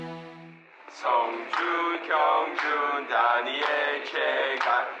성준, 경준, 다니엘,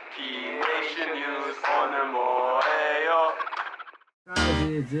 최강, Pnation 뉴스 오늘 뭐해요?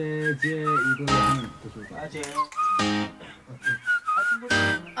 제 이걸로 하면 더 좋을 것 같아요.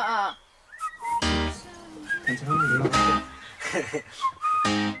 괜찮은데요?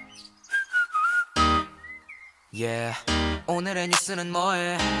 Yeah. 오늘의 뉴스는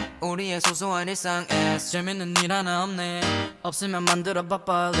뭐해? 우리의 소소한 일상에 재밌는 일 하나 없네. 없으면 만들어봐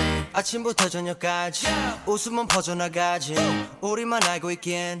빨리. 아침부터 저녁까지 웃음은 퍼져나가지. 우리만 알고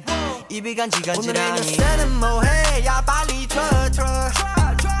있기엔 입이 간질간질하니. 오늘의 뉴스는 뭐해? 야 빨리 틀어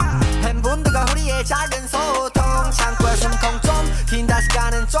팬분들과 우리의 작은 소통. 창고에 숨통 좀 빈다.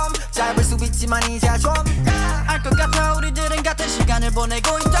 시간은 좀 짧을 수 있지만 이제 좀 알 것 같아. 우리들은 같은 시간을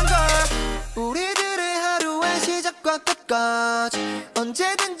보내고 있던 걸. 우리들의 하루의 시작과 끝까지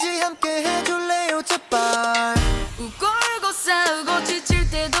언제든지 함께 해줄래요 제발. 웃고 울고 싸우고 지칠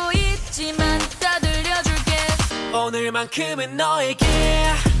때도 있지만 다 들려줄게. 오늘만큼은 너에게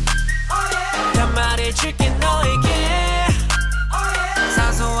다 말해줄게 너에게.